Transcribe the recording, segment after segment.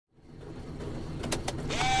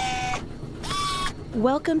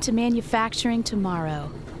Welcome to Manufacturing Tomorrow,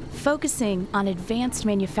 focusing on advanced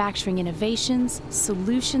manufacturing innovations,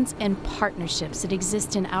 solutions, and partnerships that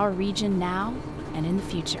exist in our region now and in the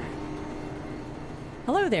future.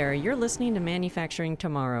 Hello there, you're listening to Manufacturing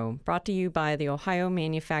Tomorrow, brought to you by the Ohio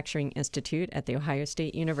Manufacturing Institute at The Ohio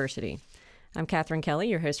State University. I'm Katherine Kelly,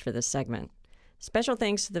 your host for this segment. Special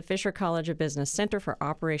thanks to the Fisher College of Business Center for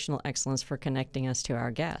Operational Excellence for connecting us to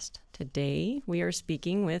our guest. Today, we are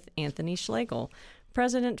speaking with Anthony Schlegel,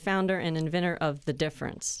 president, founder, and inventor of The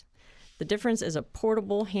Difference. The Difference is a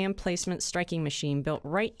portable hand placement striking machine built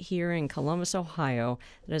right here in Columbus, Ohio,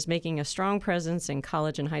 that is making a strong presence in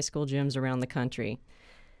college and high school gyms around the country.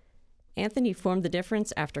 Anthony formed The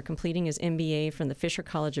Difference after completing his MBA from the Fisher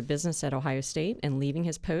College of Business at Ohio State and leaving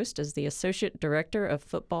his post as the Associate Director of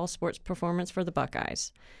Football Sports Performance for the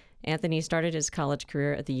Buckeyes. Anthony started his college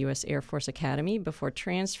career at the U.S. Air Force Academy before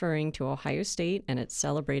transferring to Ohio State and its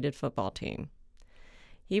celebrated football team.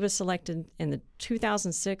 He was selected in the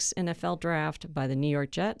 2006 NFL Draft by the New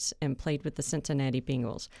York Jets and played with the Cincinnati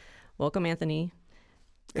Bengals. Welcome, Anthony.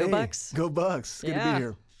 Go Bucks. Go Bucks. Good to be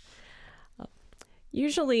here.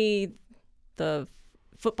 Usually, the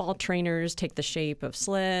football trainers take the shape of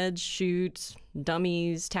sleds, chutes,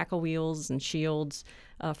 dummies, tackle wheels, and shields.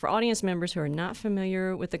 For audience members who are not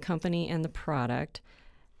familiar with the company and the product,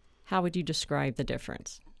 how would you describe The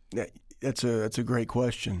Difference? Yeah, that's a great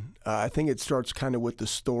question. I think it starts kind of with the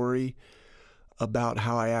story about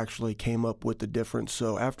how I actually came up with The Difference.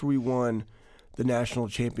 So after we won the national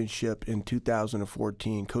championship in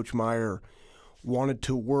 2014, Coach Meyer wanted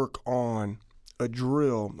to work on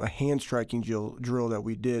a hand-striking drill that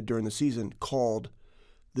we did during the season called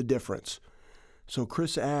The Difference. So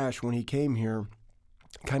Chris Ash, when he came here,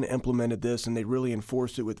 kind of implemented this, and they really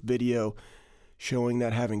enforced it with video, showing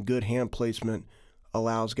that having good hand placement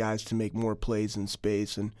allows guys to make more plays in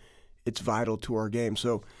space, and it's vital to our game.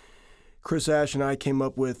 So Chris Ash and I came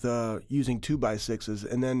up with using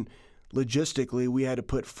 2x6s, and then logistically we had to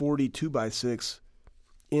put 40 2x6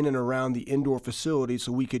 in and around the indoor facility so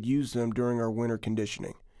we could use them during our winter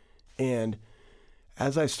conditioning. And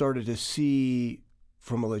as I started to see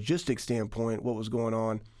from a logistics standpoint what was going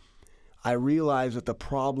on, I realized that the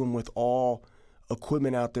problem with all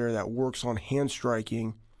equipment out there that works on hand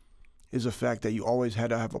striking is the fact that you always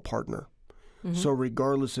had to have a partner. Mm-hmm. So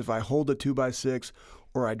regardless if I hold a 2x6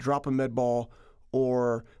 or I drop a med ball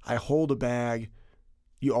or I hold a bag,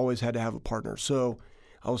 you always had to have a partner. So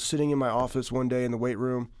I was sitting in my office one day in the weight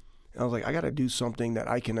room, and I was like, I got to do something that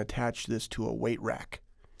I can attach this to a weight rack.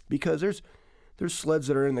 Because there's sleds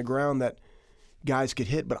that are in the ground that guys could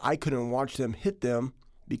hit, but I couldn't watch them hit them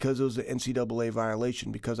because it was an NCAA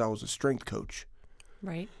violation because I was a strength coach.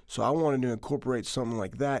 Right. So I wanted to incorporate something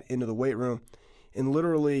like that into the weight room. And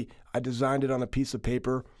literally, I designed it on a piece of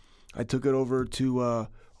paper. I took it over to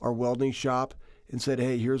our welding shop and said,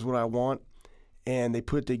 hey, here's what I want. And they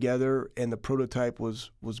put it together, and the prototype was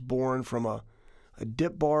born from a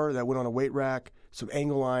dip bar that went on a weight rack, some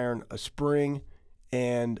angle iron, a spring,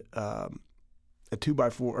 and a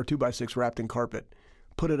 2x4 or 2x6 wrapped in carpet.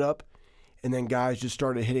 Put it up, and then guys just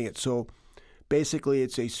started hitting it. So basically,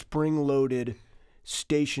 it's a spring-loaded,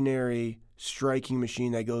 stationary striking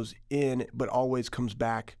machine that goes in but always comes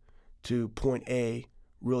back to point A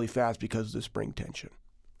really fast because of the spring tension.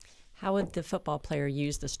 How would the football player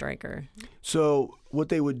use the striker? So what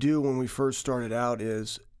they would do when we first started out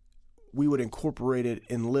is we would incorporate it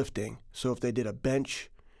in lifting. So if they did a bench,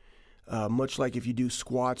 much like if you do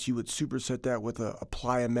squats, you would superset that with a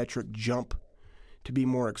plyometric jump to be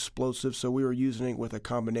more explosive. So we were using it with a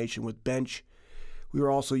combination with bench. We were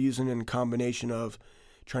also using it in combination of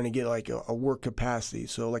trying to get like a work capacity.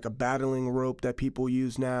 So like a battling rope that people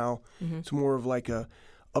use now. Mm-hmm. It's more of like a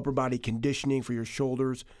upper body conditioning for your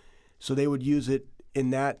shoulders. So they would use it in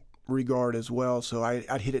that regard as well. So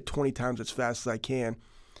I'd hit it 20 times as fast as I can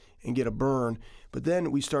and get a burn. But then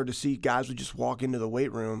we started to see guys would just walk into the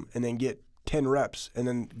weight room and then get 10 reps and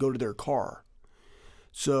then go to their car.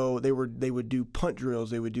 So they would do punt drills,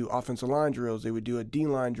 they would do offensive line drills, they would do a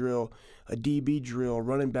D-line drill, a DB drill,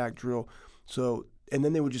 running back drill. So and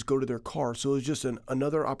then they would just go to their car. So it was just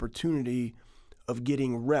another opportunity of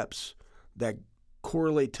getting reps that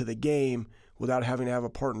correlate to the game without having to have a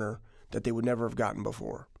partner that they would never have gotten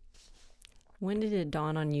before. When did it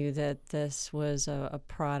dawn on you that this was a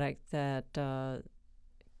product that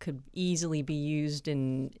could easily be used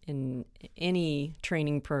in any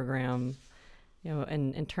training program? You know,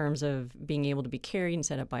 in terms of being able to be carried and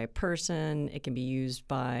set up by a person, it can be used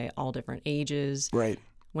by all different ages. Right.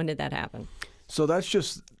 When did that happen? So that's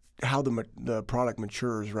just how the product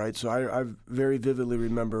matures, right? So I very vividly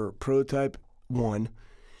remember prototype 1.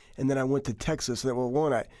 And then I went to Texas.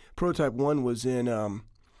 Prototype 1 was in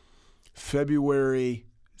February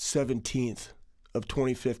 17th of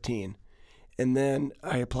 2015. And then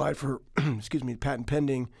I applied for, patent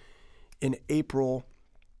pending in April,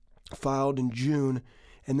 filed in June,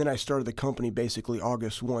 and then I started the company basically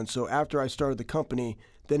August 1. So after I started the company,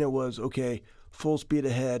 then it was, okay, full speed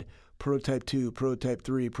ahead, Prototype 2, Prototype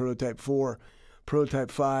 3, Prototype 4,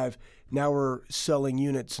 Prototype 5. Now we're selling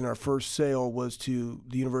units, and our first sale was to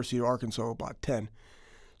the University of Arkansas, about 10.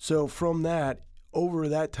 So from that, over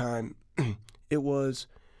that time, it was,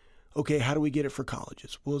 okay, how do we get it for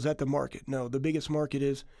colleges? Well, is that the market? No, the biggest market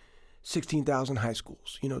is 16,000 high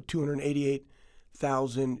schools,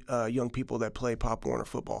 288,000 young people that play Pop Warner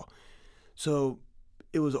football. So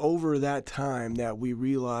it was over that time that we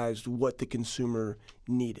realized what the consumer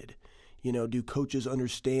needed. Do coaches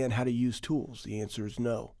understand how to use tools? The answer is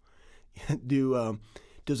no.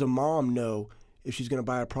 Does a mom know if she's going to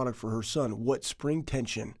buy a product for her son, what spring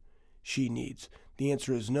tension she needs? The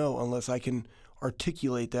answer is no, unless I can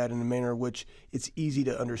articulate that in a manner in which it's easy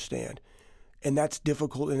to understand. And that's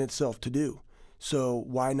difficult in itself to do. So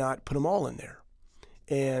why not put them all in there?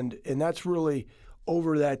 And that's really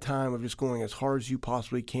over that time of just going as hard as you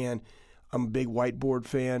possibly can. I'm a big whiteboard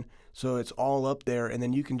fan, so it's all up there, and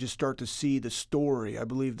then you can just start to see the story. I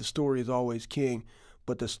believe the story is always king,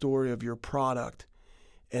 but the story of your product.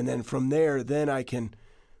 And then from there, then I can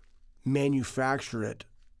manufacture it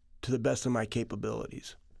to the best of my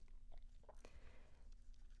capabilities.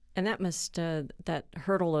 And that must, that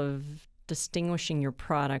hurdle of distinguishing your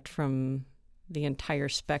product from the entire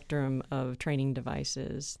spectrum of training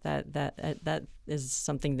devices, that is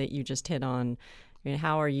something that you just hit on. I mean,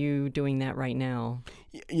 how are you doing that right now?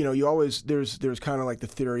 You always, there's kind of like the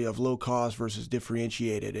theory of low cost versus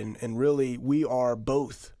differentiated, and really we are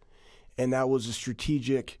both. And that was a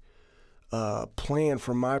strategic plan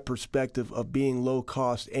from my perspective of being low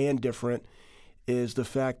cost and different, is the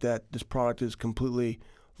fact that this product is completely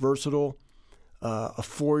versatile. A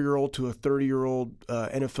 4-year-old to a 30-year-old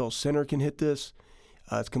NFL center can hit this.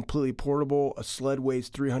 It's completely portable. A sled weighs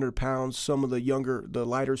 300 pounds. Some of the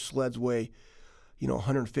lighter sleds weigh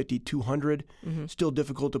 150, 200. Mm-hmm. Still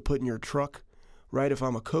difficult to put in your truck, right? If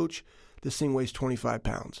I'm a coach, this thing weighs 25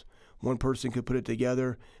 pounds. One person could put it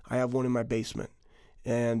together. I have one in my basement.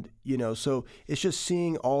 And, so it's just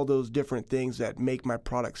seeing all those different things that make my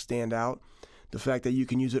product stand out. The fact that you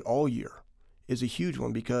can use it all year is a huge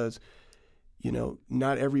one because,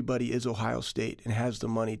 not everybody is Ohio State and has the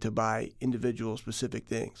money to buy individual specific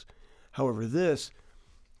things. However, this,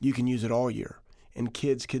 you can use it all year. And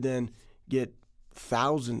kids could then get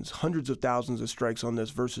thousands, hundreds of thousands of strikes on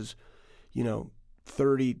this versus,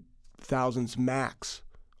 30,000 max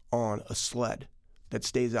on a sled that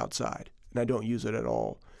stays outside. And I don't use it at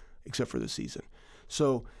all except for the season.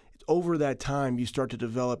 So over that time, you start to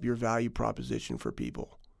develop your value proposition for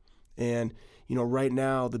people. And, right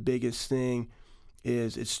now, the biggest thing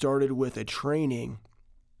is it started with a training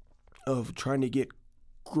of trying to get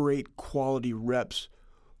great quality reps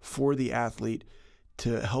for the athlete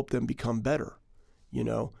to help them become better.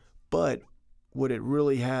 But what it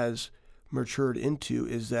really has matured into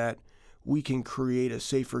is that we can create a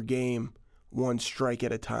safer game one strike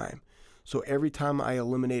at a time. So every time I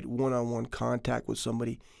eliminate one-on-one contact with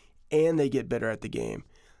somebody and they get better at the game,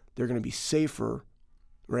 they're going to be safer,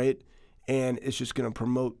 right? And it's just going to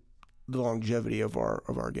promote the longevity of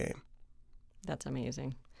our game. That's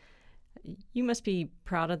amazing. You must be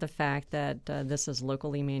proud of the fact that this is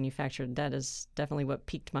locally manufactured. That is definitely what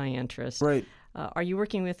piqued my interest. Right. Are you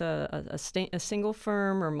working with a single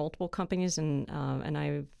firm or multiple companies? And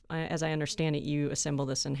as I understand it, you assemble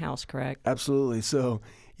this in-house, correct? Absolutely. So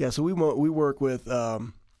we work with a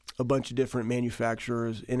bunch of different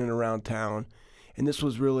manufacturers in and around town, and this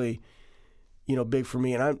was really, big for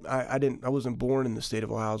me. And I wasn't born in the state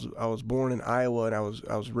of Ohio. I was born in Iowa, and I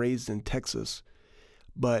was raised in Texas.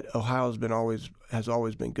 But Ohio has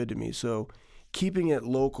always been good to me. So keeping it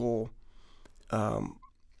local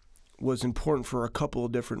was important for a couple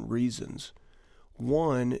of different reasons.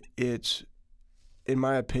 One, it's, in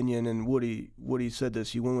my opinion, and Woody said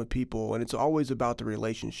this, you win with people, and it's always about the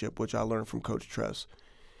relationship, which I learned from Coach Tress.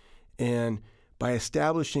 And by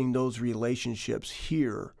establishing those relationships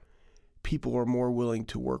here, people are more willing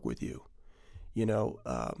to work with you.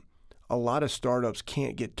 A lot of startups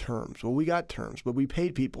can't get terms. Well, we got terms, but we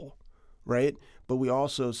paid people, right? But we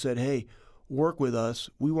also said, hey, work with us.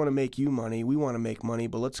 We want to make you money. We want to make money,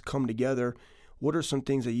 but let's come together. What are some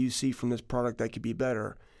things that you see from this product that could be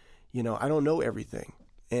better? I don't know everything.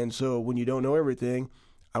 And so when you don't know everything,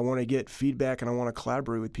 I want to get feedback and I want to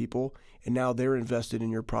collaborate with people. And now they're invested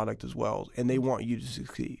in your product as well, and they want you to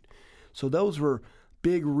succeed. So those were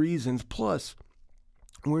big reasons. Plus,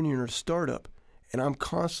 when you're in a startup, and I'm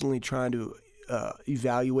constantly trying to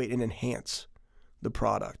evaluate and enhance the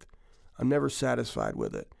product, I'm never satisfied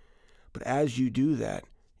with it. But as you do that,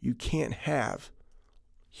 you can't have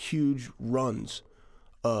huge runs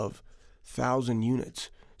of 1,000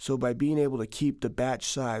 units. So by being able to keep the batch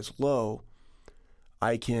size low,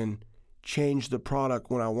 I can change the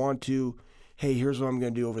product when I want to. Hey, here's what I'm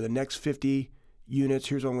going to do over the next 50 units.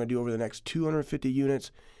 Here's what I'm going to do over the next 250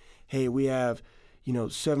 units. Hey, we have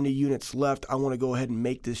 70 units left. I want to go ahead and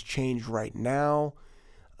make this change right now.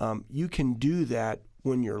 You can do that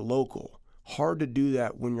when you're local. Hard to do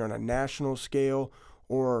that when you're on a national scale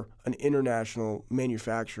or an international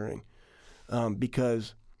manufacturing,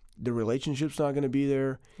 because the relationship's not going to be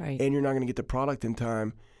there, right, and you're not going to get the product in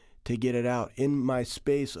time to get it out. In my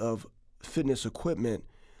space of fitness equipment,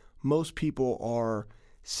 most people are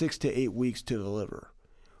 6 to 8 weeks to deliver.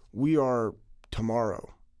 We are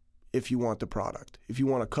tomorrow if you want the product. If you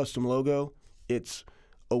want a custom logo, it's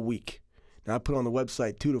a week. Now, I put on the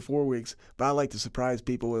website 2 to 4 weeks, but I like to surprise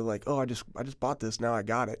people with like, oh, I just bought this. Now I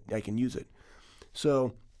got it. I can use it.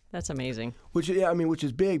 So that's amazing. Which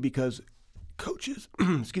is big because coaches,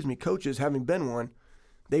 coaches, having been one,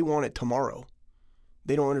 they want it tomorrow.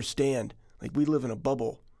 They don't understand. Like, we live in a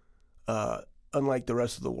bubble, unlike the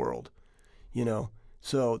rest of the world,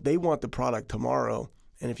 So they want the product tomorrow.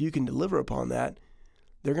 And if you can deliver upon that,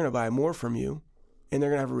 they're going to buy more from you, and they're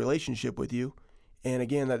going to have a relationship with you. And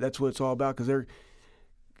again, that's what it's all about, because they're,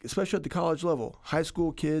 especially at the college level, high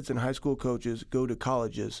school kids and high school coaches go to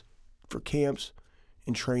colleges for camps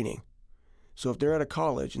and training. So if they're at a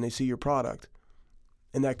college and they see your product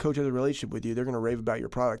and that coach has a relationship with you, they're going to rave about your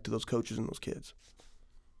product to those coaches and those kids.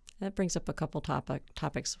 That brings up a couple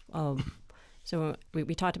topics. So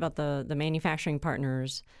we talked about the manufacturing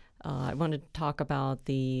partners. I wanted to talk about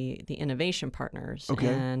the innovation partners. Okay.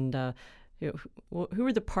 And who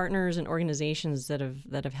are the partners and organizations that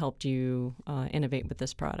have helped you innovate with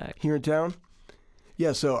this product here in town?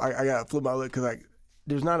 Yeah. So I got to flip my lid because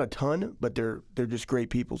there's not a ton, but they're just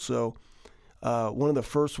great people. So one of the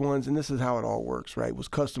first ones, and this is how it all works, right, was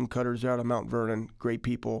Custom Cutters out of Mount Vernon. Great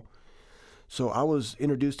people. So I was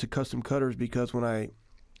introduced to Custom Cutters because when I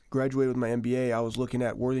graduated with my MBA, I was looking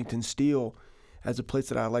at Worthington Steel as a place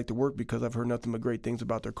that I like to work because I've heard nothing but great things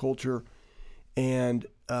about their culture. And,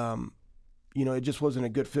 it just wasn't a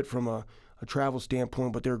good fit from a travel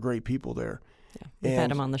standpoint, but they're great people there. Yeah, we've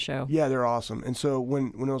had them on the show. Yeah, they're awesome. And so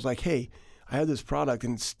when I was like, hey, I have this product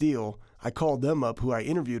in steel, I called them up, who I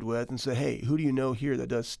interviewed with, and said, hey, who do you know here that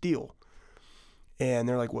does steel? And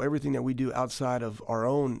they're like, well, everything that we do outside of our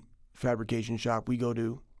own fabrication shop, we go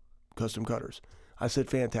to Custom Cutters. I said,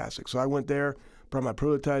 fantastic. So I went there, brought my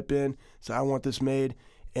prototype in, said, I want this made,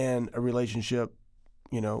 and a relationship,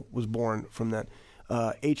 was born from that.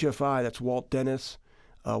 HFI, that's Walt Dennis.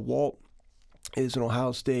 Walt is an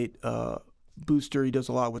Ohio State booster. He does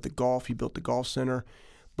a lot with the golf. He built the golf center.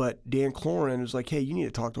 But Dan Cloran was like, hey, you need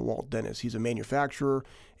to talk to Walt Dennis. He's a manufacturer.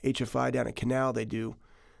 HFI down at Canal, they do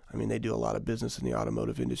a lot of business in the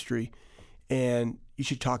automotive industry. And you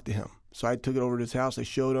should talk to him. So I took it over to his house. I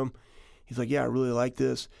showed him. He's like, yeah, I really like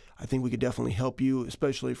this. I think we could definitely help you,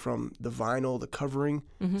 especially from the vinyl, the covering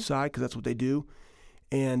side, because that's what they do.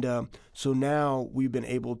 And so now we've been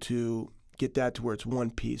able to get that to where it's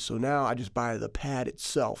one piece. So now I just buy the pad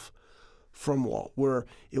itself from Walt, where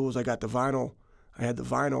it was I got the vinyl. I had the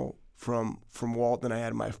vinyl from Walt, then I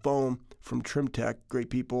had my foam from Trimtech, great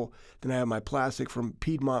people. Then I had my plastic from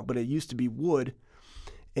Piedmont, but it used to be wood.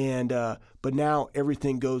 And but now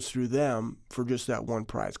everything goes through them for just that one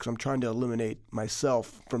price, because I'm trying to eliminate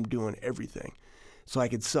myself from doing everything so I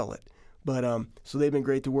could sell it. But so they've been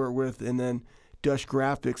great to work with. And then Dush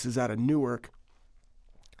Graphics is out of Newark.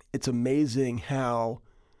 It's amazing how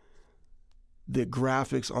the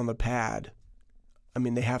graphics on the pad,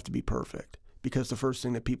 they have to be perfect, because the first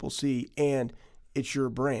thing that people see, and it's your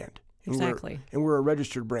brand. And exactly. We're a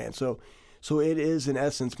registered brand. So it is, in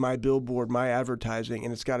essence, my billboard, my advertising,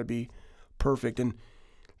 and it's got to be perfect. And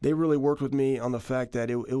they really worked with me on the fact that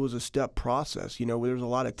it was a step process. There was a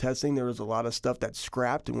lot of testing. There was a lot of stuff that's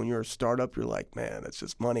scrapped. And when you're a startup, you're like, man, that's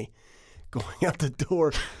just money going out the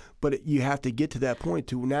door. But you have to get to that point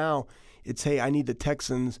to now it's, hey, I need the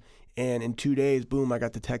Texans. And in 2 days, boom, I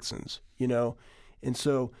got the Texans, And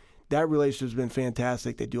so that relationship has been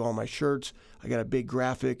fantastic. They do all my shirts. I got a big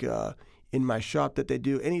graphic in my shop that they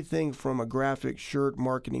do. Anything from a graphic shirt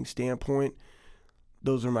marketing standpoint,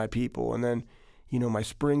 those are my people. And then, My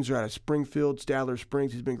springs are out of Springfield. Stadler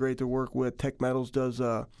Springs, he's been great to work with. Tech Metals does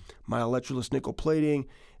my electroless nickel plating,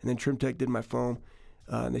 and then TrimTech did my foam,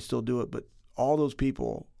 and they still do it. But all those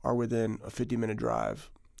people are within a 50-minute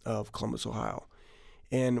drive of Columbus, Ohio.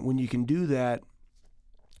 And when you can do that,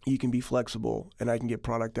 you can be flexible, and I can get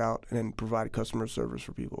product out and provide customer service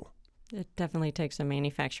for people. It definitely takes a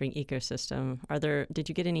manufacturing ecosystem. Did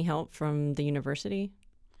you get any help from the university?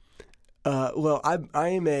 Well, I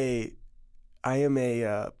am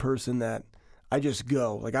a person that I just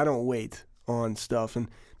go. Like, I don't wait on stuff. And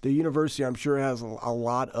the university, I'm sure, has a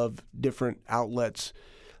lot of different outlets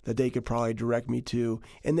that they could probably direct me to.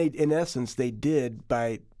 And they, in essence, they did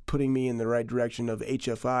by putting me in the right direction of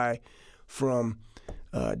HFI from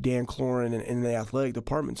Dan Cloran and the athletic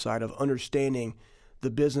department side of understanding the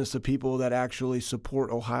business of people that actually support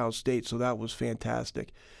Ohio State. So that was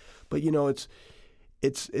fantastic. But,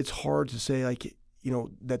 it's hard to say, like,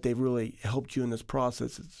 that they've really helped you in this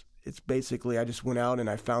process. It's basically, I just went out and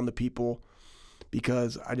I found the people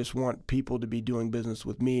because I just want people to be doing business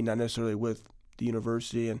with me, not necessarily with the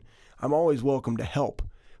university. And I'm always welcome to help,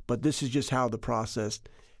 but this is just how the process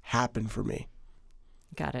happened for me.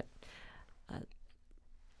 Got it.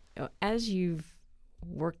 As you've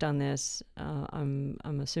worked on this, I'm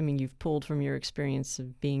assuming you've pulled from your experience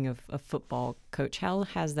of being a football coach. How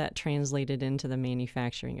has that translated into the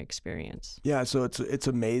manufacturing experience? Yeah, so it's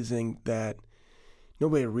amazing that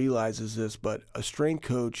nobody realizes this, but a strength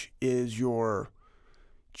coach is your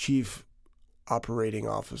chief operating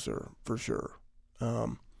officer for sure.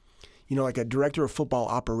 Like a director of football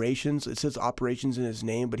operations, it says operations in his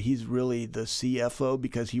name, but he's really the CFO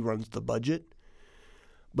because he runs the budget.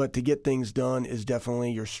 But to get things done is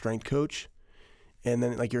definitely your strength coach. And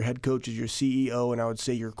then like your head coach is your CEO, and I would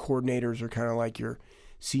say your coordinators are kind of like your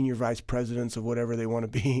senior vice presidents of whatever they want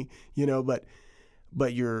to be,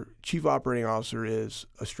 but your chief operating officer is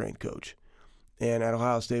a strength coach. And at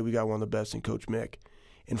Ohio State, we got one of the best in Coach Mick.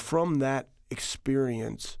 And from that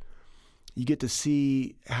experience, you get to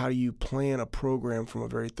see how you plan a program from a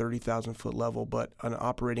very 30,000-foot level, but an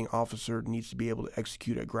operating officer needs to be able to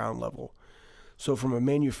execute at ground level. So from a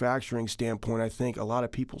manufacturing standpoint, I think a lot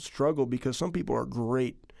of people struggle because some people are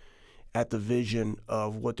great at the vision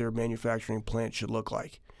of what their manufacturing plant should look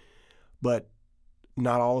like. But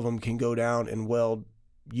not all of them can go down and weld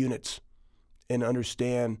units and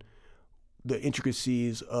understand the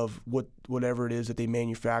intricacies of whatever it is that they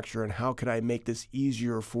manufacture and how could I make this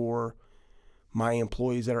easier for my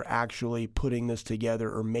employees that are actually putting this together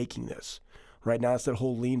or making this. Right now, it's that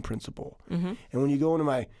whole lean principle. Mm-hmm. And when you go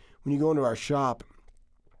into our shop,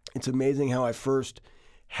 it's amazing how I first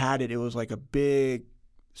had it. It was like a big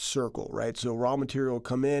circle, right? So raw material would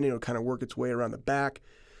come in, it would kind of work its way around the back.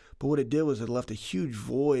 But what it did was it left a huge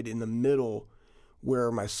void in the middle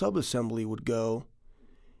where my subassembly would go.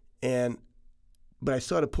 But I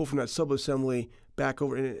still had to pull from that subassembly back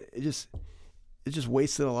over, and it just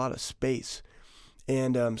wasted a lot of space.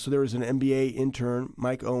 And so there was an MBA intern,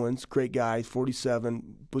 Mike Owens, great guy,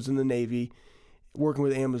 47, was in the Navy, working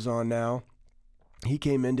with Amazon now. He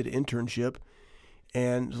came in, did an internship,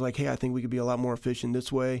 and was like, hey, I think we could be a lot more efficient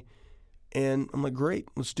this way. And I'm like, great,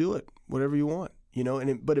 let's do it, whatever you want,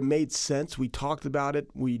 but it made sense. We talked about it,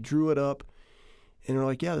 we drew it up, and we're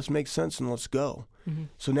like, yeah, this makes sense, and let's go. Mm-hmm.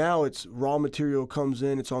 So now it's raw material comes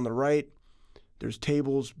in, it's on the right. There's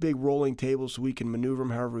tables, big rolling tables, so we can maneuver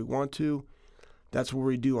them however we want to. That's where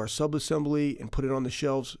we do our subassembly and put it on the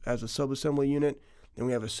shelves as a subassembly unit. Then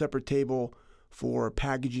we have a separate table for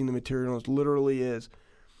packaging the material. It literally is,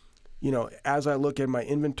 as I look at my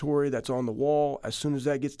inventory that's on the wall, as soon as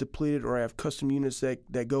that gets depleted or I have custom units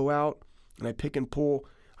that go out and I pick and pull,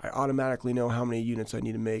 I automatically know how many units I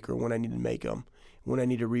need to make or when I need to make them, when I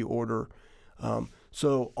need to reorder.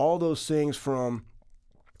 So all those things from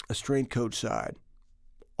a strength coach side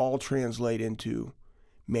all translate into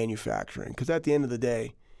manufacturing. Because at the end of the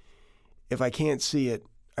day, if I can't see it,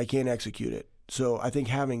 I can't execute it. So I think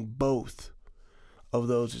having both of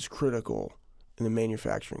those is critical in the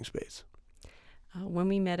manufacturing space. When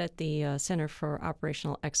we met at the Center for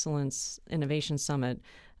Operational Excellence Innovation Summit,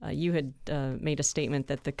 you had made a statement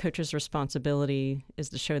that the coach's responsibility is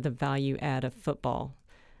to show the value add of football.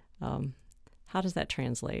 How does that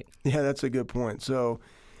translate? Yeah, that's a good point. So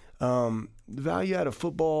the value add of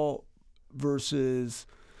football versus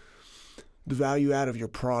the value add of your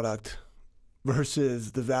product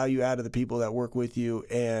versus the value add of the people that work with you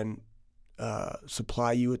and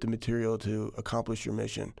supply you with the material to accomplish your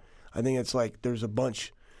mission. I think it's like there's a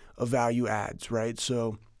bunch of value adds, right?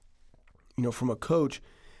 So, from a coach,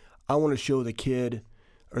 I want to show the kid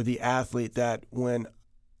or the athlete that when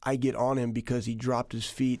I get on him because he dropped his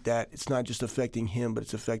feet, that it's not just affecting him, but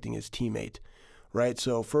it's affecting his teammate, right?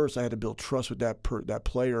 So first I had to build trust with that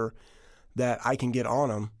player, that I can get on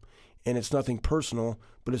him, and it's nothing personal,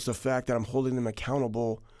 but it's the fact that I'm holding them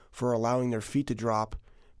accountable for allowing their feet to drop,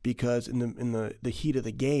 because in the heat of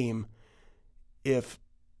the game, if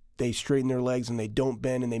they straighten their legs and they don't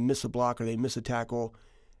bend and they miss a block or they miss a tackle,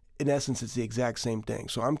 in essence, it's the exact same thing.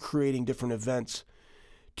 So I'm creating different events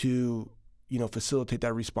to, facilitate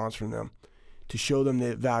that response from them, to show them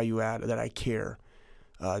the value add, that I care.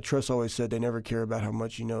 Truss always said they never care about how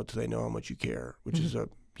much you know till they know how much you care, which is a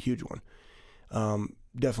huge one.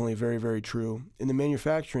 Definitely very, very true. In the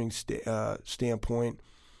manufacturing standpoint,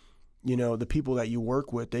 the people that you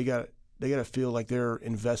work with, they got to feel like they're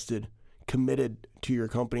invested, committed to your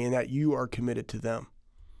company, and that you are committed to them.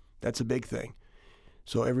 That's a big thing.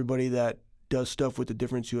 So everybody that does stuff with the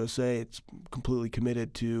Difference USA, it's completely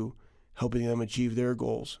committed to helping them achieve their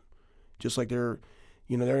goals. Just like they're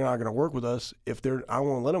not going to work with us I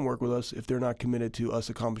won't let them work with us if they're not committed to us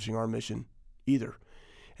accomplishing our mission either.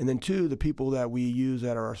 And then two, the people that we use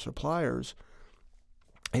that are our suppliers,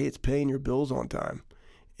 hey, it's paying your bills on time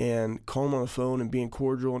and calling them on the phone and being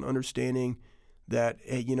cordial and understanding that,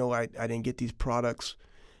 hey, I didn't get these products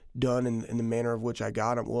done in the manner of which I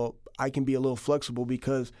got them. Well, I can be a little flexible,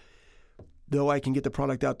 because though I can get the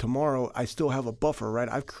product out tomorrow, I still have a buffer, right?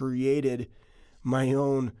 I've created my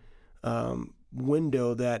own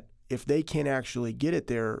window that if they can't actually get it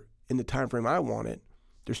there in the time frame I want it,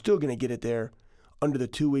 they're still going to get it there under the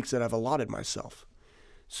 2 weeks that I've allotted myself.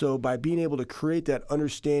 So by being able to create that,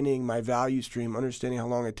 understanding my value stream, understanding how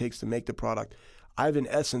long it takes to make the product, I've in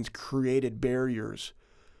essence created barriers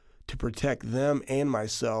to protect them and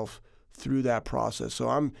myself through that process. So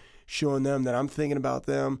I'm showing them that I'm thinking about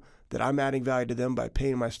them, that I'm adding value to them by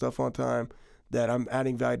paying my stuff on time, that I'm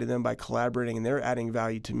adding value to them by collaborating, and they're adding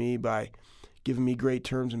value to me by giving me great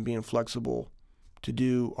terms and being flexible to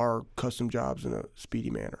do our custom jobs in a speedy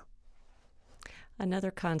manner.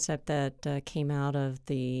 Another concept that came out of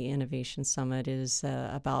the Innovation Summit is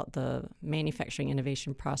about the manufacturing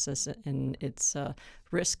innovation process and its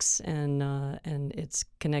risks and its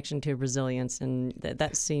connection to resilience, and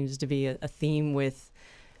that seems to be a theme with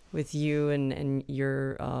you and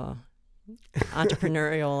your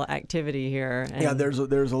entrepreneurial activity here. And yeah, there's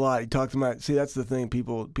a lot. You talk to that's the thing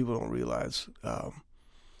people don't realize. A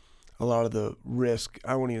lot of the risk,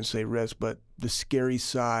 I won't even say risk, but the scary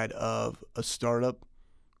side of a startup.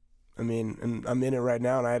 I mean, and I'm in it right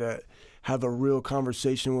now, and I had to have a real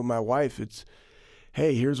conversation with my wife. It's,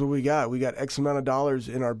 hey, here's what we got. We got X amount of dollars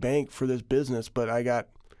in our bank for this business, but I got,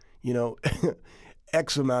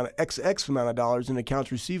 X amount of dollars in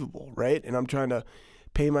accounts receivable, right? And I'm trying to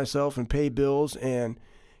pay myself and pay bills, and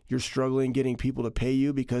you're struggling getting people to pay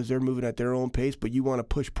you because they're moving at their own pace, but you want to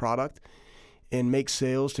push product and make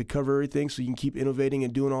sales to cover everything so you can keep innovating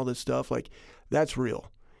and doing all this stuff. Like, that's real,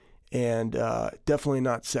 and definitely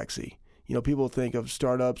not sexy. People think of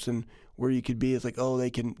startups and where you could be. It's like, oh, they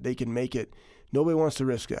can make it. Nobody wants to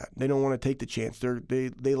risk that. They don't want to take the chance.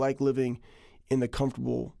 They like living in the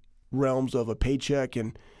comfortable realms of a paycheck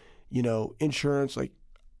and, insurance. Like,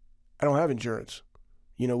 I don't have insurance.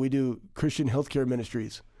 We do Christian healthcare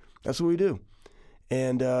ministries. That's what we do.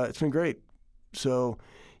 And it's been great. So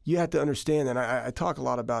you have to understand, and I talk a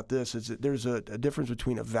lot about this, is that there's a difference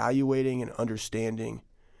between evaluating and understanding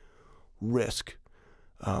risk.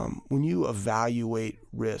 When you evaluate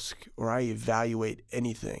risk, or I evaluate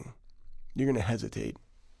anything, you're going to hesitate,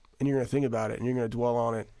 and you're going to think about it, and you're going to dwell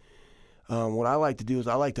on it. What I like to do is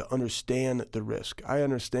I like to understand the risk. I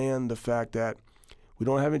understand the fact that we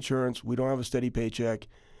don't have insurance, we don't have a steady paycheck.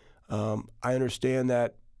 I understand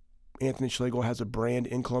that Anthony Schlegel has a brand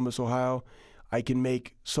in Columbus, Ohio. I can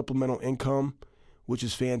make supplemental income, which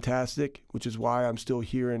is fantastic, which is why I'm still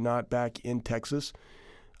here and not back in Texas.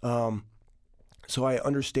 So I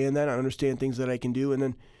understand that. I understand things that I can do. And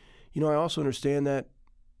then, I also understand that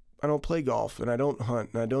I don't play golf, and I don't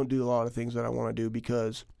hunt, and I don't do a lot of things that I want to do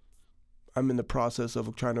because I'm in the process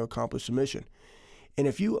of trying to accomplish a mission. And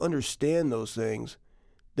if you understand those things,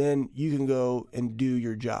 then you can go and do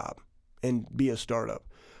your job and be a startup.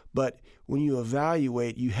 But when you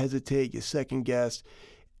evaluate, you hesitate, you second guess.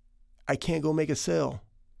 I can't go make a sale.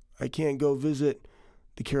 I can't go visit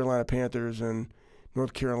the Carolina Panthers and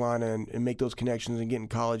North Carolina and make those connections and get in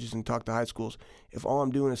colleges and talk to high schools if all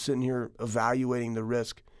I'm doing is sitting here evaluating the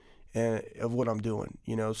risk of what I'm doing.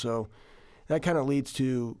 So that kind of leads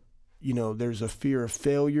to, there's a fear of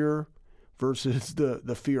failure versus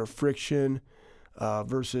the fear of friction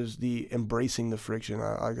versus the embracing the friction.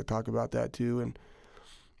 I like to talk about that too. And,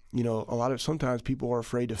 sometimes people are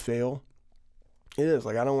afraid to fail. It is.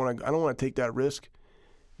 Like, I don't want to take that risk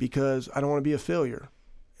because I don't want to be a failure.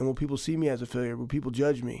 And will people see me as a failure? Will people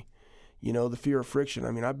judge me? You know, the fear of friction.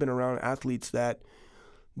 I mean, I've been around athletes that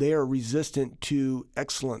they are resistant to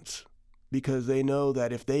excellence because they know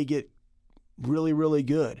that if they get really, really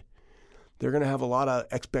good, they're going to have a lot of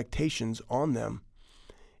expectations on them.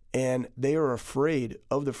 And they are afraid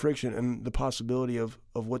of the friction and the possibility of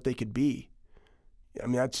what they could be. I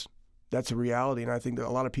mean, that's a reality. And I think that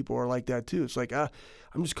a lot of people are like that too. It's like, I'm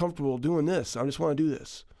just comfortable doing this. I just want to do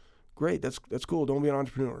this. Great. That's cool. Don't be an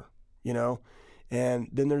entrepreneur, you know? And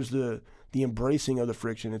then there's the embracing of the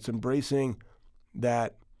friction. It's embracing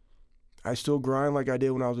that I still grind like I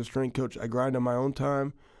did when I was a strength coach. I grind on my own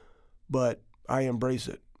time, but I embrace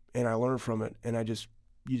it and I learn from it. And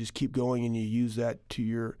you just keep going and you use that to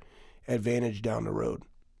your advantage down the road.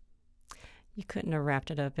 You couldn't have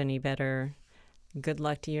wrapped it up any better. Good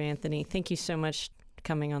luck to you, Anthony. Thank you so much for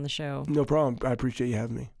coming on the show. No problem. I appreciate you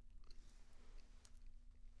having me.